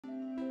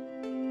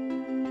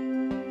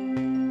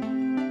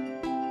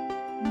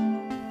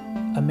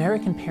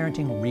American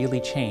parenting really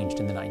changed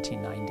in the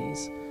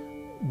 1990s.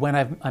 When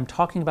I'm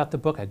talking about the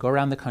book, I go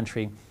around the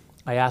country,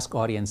 I ask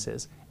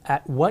audiences,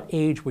 at what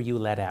age were you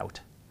let out?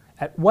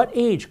 At what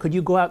age could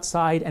you go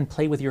outside and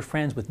play with your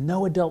friends with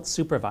no adult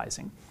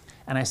supervising?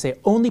 And I say,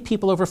 only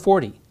people over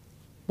 40.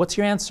 What's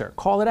your answer?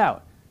 Call it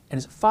out. And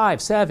it's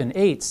 5, 7,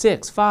 8,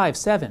 6, 5,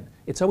 7.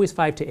 It's always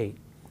 5 to 8.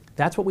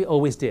 That's what we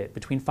always did.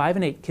 Between 5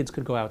 and 8, kids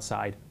could go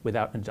outside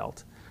without an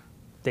adult.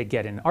 They'd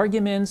get in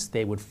arguments,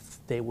 they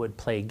would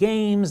play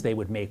games, they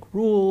would make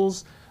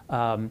rules.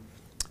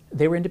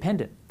 They were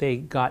independent. They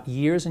got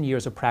years and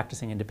years of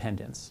practicing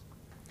independence.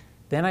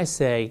 Then I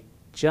say,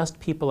 just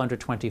people under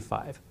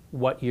 25.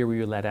 What year were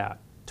you let out?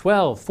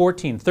 12,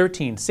 14,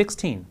 13,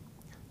 16.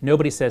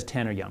 Nobody says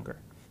 10 or younger.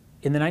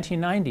 In the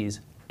 1990s,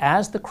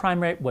 as the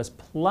crime rate was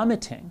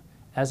plummeting,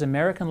 as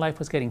American life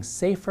was getting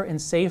safer and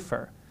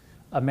safer,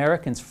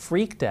 Americans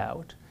freaked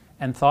out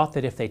and thought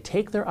that if they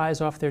take their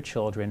eyes off their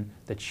children,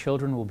 the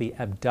children will be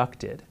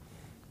abducted.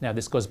 Now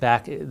this goes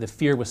back, the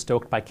fear was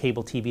stoked by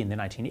cable TV in the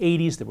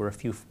 1980s. There were a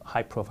few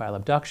high-profile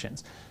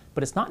abductions.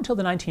 But it's not until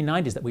the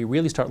 1990s that we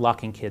really start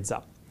locking kids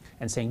up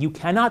and saying, you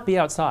cannot be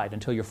outside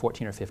until you're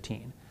 14 or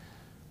 15.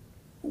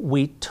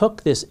 We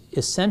took this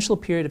essential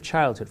period of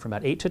childhood from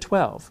about 8 to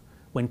 12,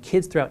 when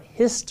kids throughout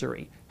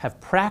history have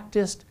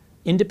practiced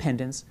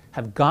independence,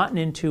 have gotten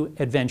into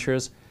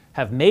adventures,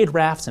 have made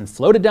rafts and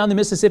floated down the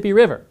Mississippi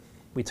River.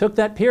 We took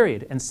that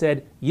period and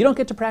said, you don't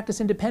get to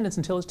practice independence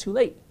until it's too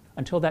late,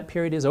 until that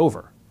period is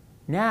over.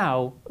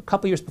 Now, a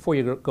couple years before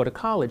you go to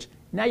college,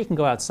 now you can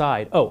go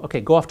outside. Oh,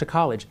 okay, go off to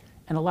college.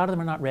 And a lot of them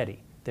are not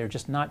ready. They're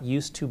just not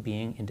used to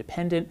being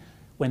independent.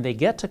 When they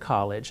get to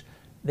college,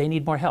 they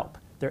need more help.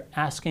 They're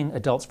asking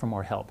adults for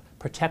more help.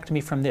 Protect me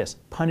from this.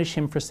 Punish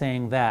him for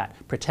saying that.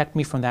 Protect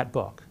me from that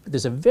book.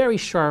 There's a very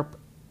sharp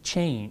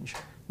change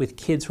with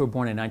kids who were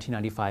born in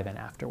 1995 and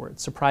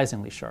afterwards,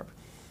 surprisingly sharp.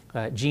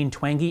 Jean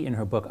Twenge, in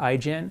her book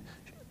iGen,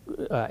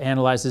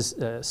 analyzes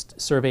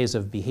surveys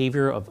of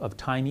behavior, of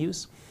time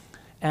use.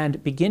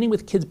 And beginning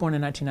with kids born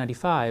in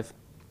 1995,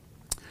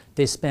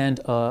 they spend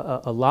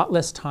a lot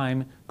less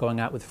time going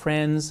out with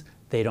friends.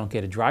 They don't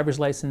get a driver's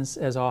license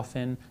as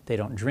often. They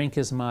don't drink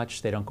as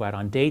much. They don't go out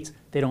on dates.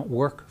 They don't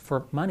work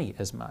for money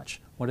as much.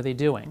 What are they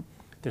doing?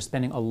 They're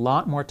spending a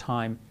lot more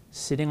time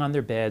sitting on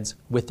their beds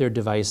with their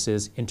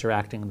devices,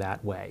 interacting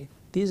that way.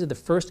 These are the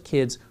first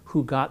kids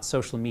who got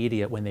social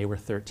media when they were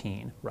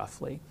 13,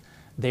 roughly.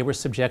 They were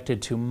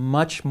subjected to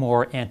much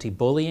more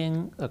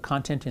anti-bullying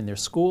content in their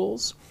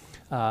schools,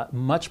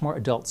 much more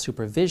adult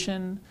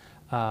supervision.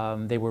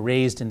 They were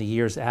raised in the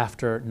years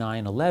after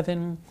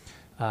 9/11.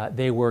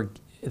 They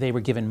were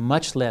given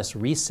much less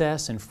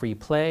recess and free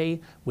play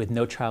with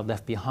No Child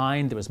Left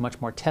Behind. There was much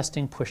more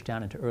testing pushed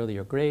down into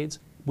earlier grades.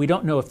 We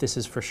don't know if this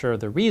is for sure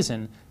the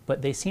reason,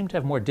 but they seem to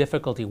have more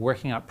difficulty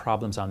working out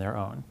problems on their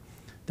own.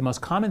 The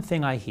most common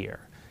thing I hear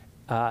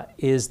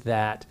is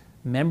that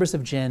members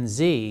of Gen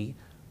Z,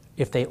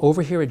 if they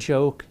overhear a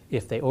joke,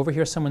 if they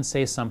overhear someone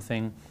say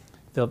something,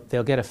 they'll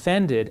get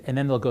offended and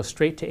then they'll go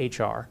straight to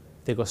HR.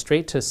 They'll go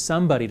straight to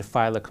somebody to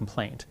file a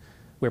complaint,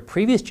 where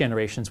previous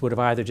generations would have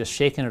either just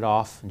shaken it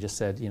off and just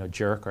said, you know,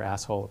 jerk or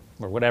asshole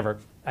or whatever.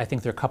 I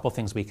think there are a couple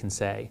things we can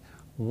say.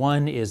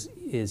 One is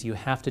you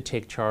have to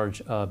take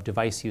charge of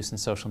device use and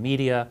social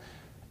media.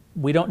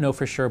 We don't know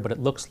for sure, but it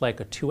looks like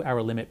a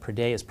 2-hour limit per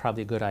day is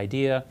probably a good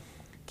idea.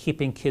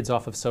 Keeping kids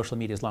off of social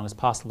media as long as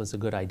possible is a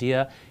good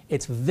idea.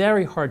 It's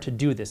very hard to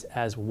do this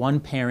as one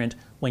parent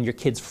when your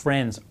kids'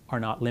 friends are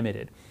not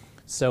limited.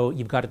 So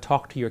you've got to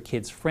talk to your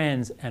kids'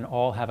 friends and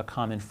all have a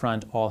common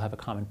front, all have a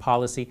common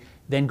policy,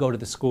 then go to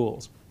the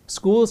schools.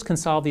 Schools can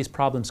solve these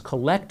problems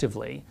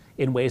collectively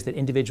in ways that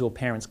individual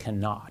parents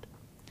cannot.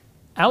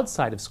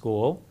 Outside of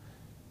school,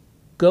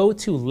 go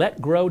to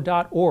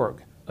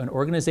letgrow.org, an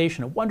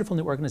organization, a wonderful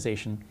new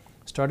organization,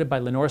 started by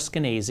Lenore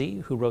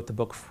Skenazy, who wrote the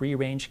book Free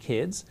Range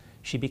Kids.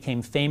 She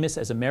became famous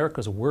as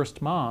America's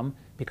worst mom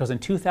because in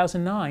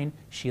 2009,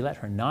 she let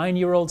her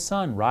 9-year-old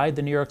son ride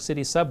the New York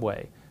City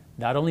subway.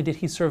 Not only did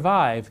he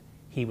survive,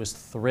 he was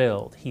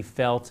thrilled. He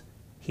felt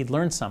he'd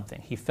learned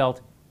something. He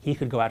felt he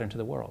could go out into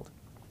the world.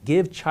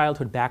 Give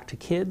childhood back to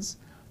kids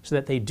so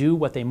that they do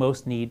what they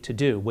most need to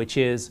do, which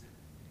is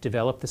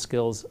develop the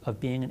skills of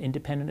being an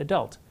independent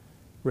adult.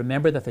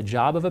 Remember that the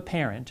job of a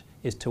parent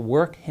is to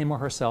work him or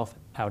herself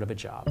out of a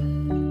job.